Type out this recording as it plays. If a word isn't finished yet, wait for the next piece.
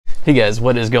Hey guys,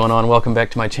 what is going on? Welcome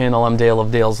back to my channel. I'm Dale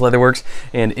of Dale's Leatherworks,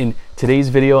 and in today's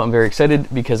video I'm very excited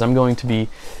because I'm going to be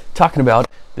talking about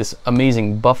this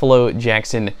amazing Buffalo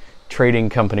Jackson Trading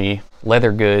Company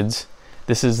leather goods.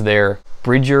 This is their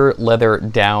Bridger leather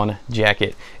down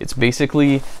jacket. It's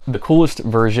basically the coolest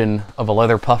version of a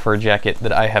leather puffer jacket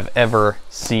that I have ever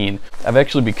seen. I've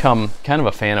actually become kind of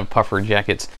a fan of puffer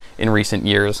jackets in recent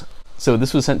years. So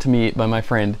this was sent to me by my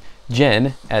friend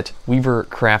Jen at Weaver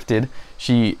Crafted.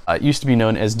 She used to be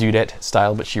known as Dudette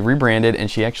Style, but she rebranded and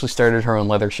she actually started her own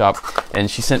leather shop,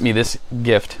 and she sent me this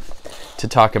gift to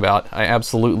talk about. I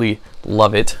absolutely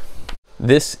love it.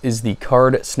 This is the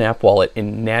card snap wallet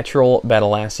in natural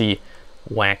Badalassi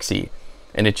waxy,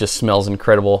 and it just smells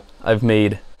incredible. I've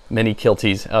made many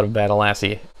kilties out of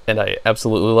Badalassi and I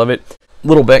absolutely love it.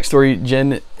 Little backstory,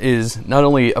 Jen is not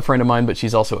only a friend of mine, but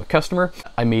she's also a customer.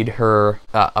 I made her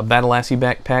a Badalassi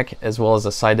backpack as well as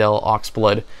a Seidel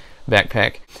Oxblood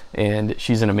backpack, and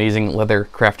she's an amazing leather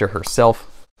crafter herself.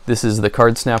 This is the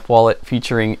card snap wallet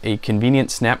featuring a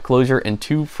convenient snap closure and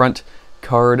 2 front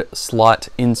card slot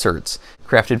inserts.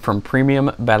 Crafted from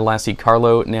premium Badalassi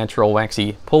Carlo natural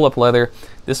waxy pull-up leather,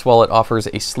 this wallet offers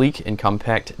a sleek and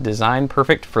compact design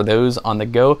perfect for those on the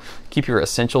go. Keep your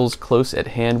essentials close at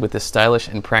hand with this stylish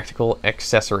and practical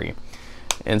accessory.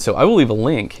 And so I will leave a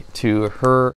link to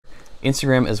her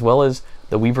Instagram as well as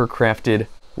the Weaver Crafted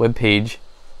webpage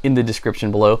in the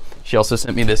description below. She also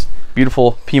sent me this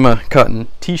beautiful Pima cotton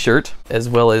t-shirt as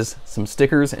well as some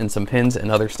stickers and some pins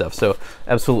and other stuff. So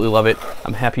absolutely love it.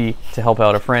 I'm happy to help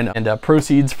out a friend, and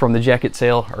proceeds from the jacket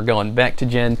sale are going back to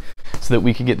Jen so that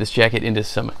we could get this jacket into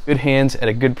some good hands at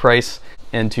a good price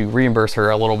and to reimburse her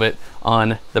a little bit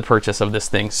on the purchase of this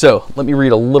thing. So let me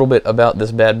read a little bit about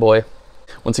this bad boy.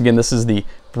 Once again, this is the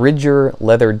Bridger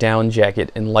leather down jacket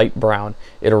in light brown.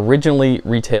 It originally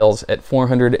retails at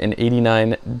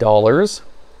 $489.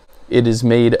 It is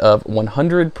made of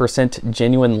 100%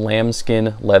 genuine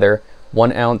lambskin leather,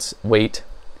 1 ounce weight.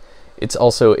 It's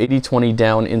also 80/20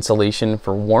 down insulation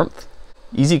for warmth,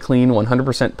 easy clean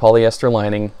 100% polyester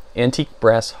lining, antique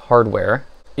brass hardware,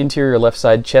 interior left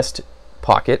side chest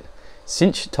pocket,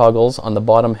 cinch toggles on the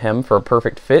bottom hem for a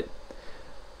perfect fit,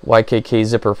 YKK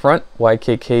zipper front,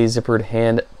 YKK zippered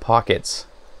hand pockets.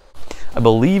 I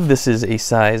believe this is a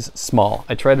size small.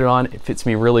 I tried it on, it fits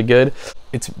me really good.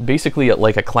 It's basically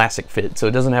like a classic fit, so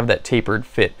it doesn't have that tapered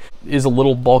fit. It is a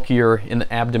little bulkier in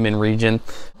the abdomen region.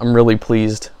 I'm really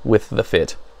pleased with the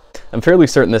fit. I'm fairly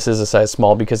certain this is a size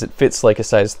small because it fits like a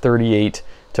size 38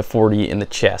 to 40 in the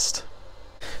chest.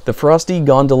 The frosty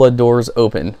gondola doors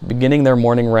open, beginning their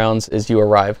morning rounds as you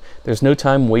arrive. There's no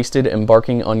time wasted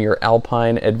embarking on your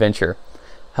alpine adventure.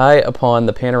 High upon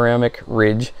the panoramic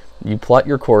ridge, you plot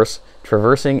your course,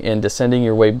 traversing and descending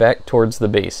your way back towards the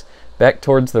base, back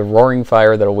towards the roaring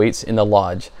fire that awaits in the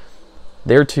lodge.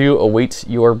 There too awaits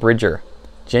your Bridger.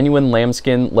 Genuine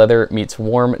lambskin leather meets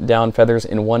warm down feathers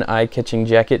in one eye-catching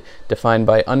jacket defined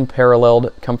by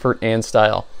unparalleled comfort and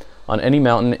style. On any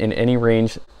mountain, in any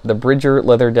range, the Bridger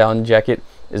leather down jacket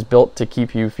is built to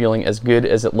keep you feeling as good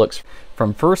as it looks.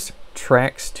 From first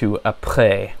tracks to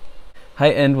après.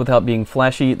 High-end without being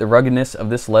flashy, the ruggedness of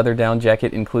this leather down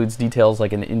jacket includes details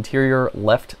like an interior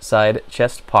left side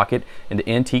chest pocket and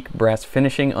antique brass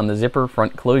finishing on the zipper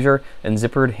front closure and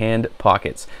zippered hand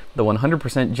pockets. The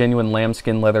 100% genuine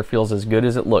lambskin leather feels as good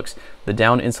as it looks. The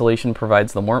down insulation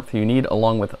provides the warmth you need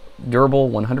along with durable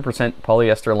 100%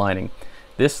 polyester lining.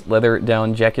 This leather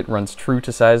down jacket runs true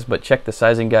to size, but check the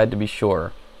sizing guide to be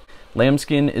sure.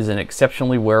 Lambskin is an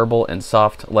exceptionally wearable and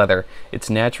soft leather. Its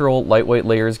natural, lightweight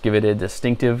layers give it a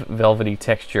distinctive velvety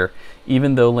texture.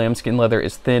 Even though lambskin leather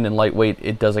is thin and lightweight,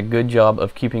 it does a good job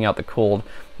of keeping out the cold,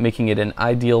 making it an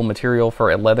ideal material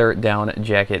for a leather down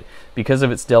jacket. Because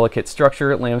of its delicate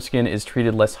structure, lambskin is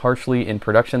treated less harshly in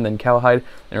production than cowhide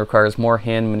and requires more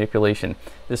hand manipulation.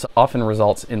 This often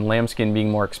results in lambskin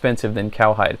being more expensive than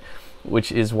cowhide,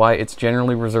 which is why it's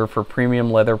generally reserved for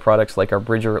premium leather products like our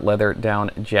Bridger leather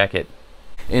down jacket.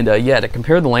 And yeah, to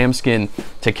compare the lambskin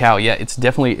to cow, yeah, it's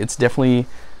definitely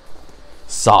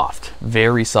soft,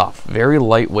 very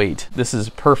lightweight. This is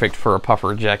perfect for a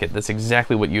puffer jacket. That's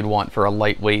exactly what you'd want for a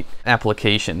lightweight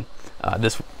application.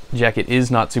 This jacket is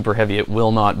not super heavy. It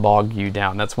will not bog you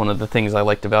down. That's one of the things I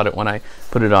liked about it when I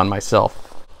put it on myself.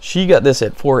 She got this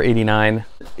at $489.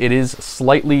 It is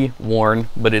slightly worn,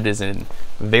 but it is in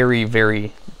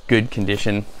very good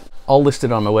condition. All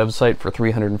listed on my website for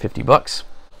 350 bucks.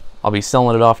 I'll be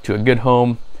selling it off to a good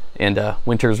home, and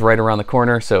winter's right around the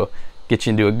corner, so get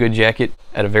you into a good jacket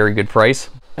at a very good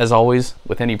price. As always,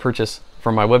 with any purchase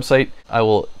from my website, I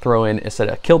will throw in a set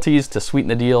of kilties to sweeten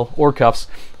the deal, or cuffs,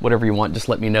 whatever you want, just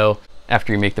let me know.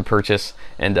 after you make the purchase,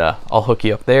 and I'll hook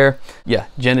you up there. Yeah,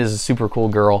 Jen is a super cool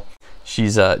girl.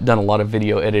 She's done a lot of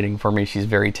video editing for me. She's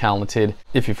very talented.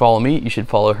 If you follow me, you should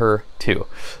follow her too.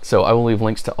 So I will leave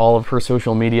links to all of her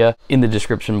social media in the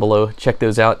description below. Check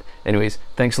those out. Anyways,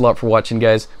 thanks a lot for watching,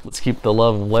 guys. Let's keep the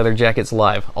love of leather jackets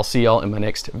alive. I'll see y'all in my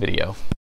next video.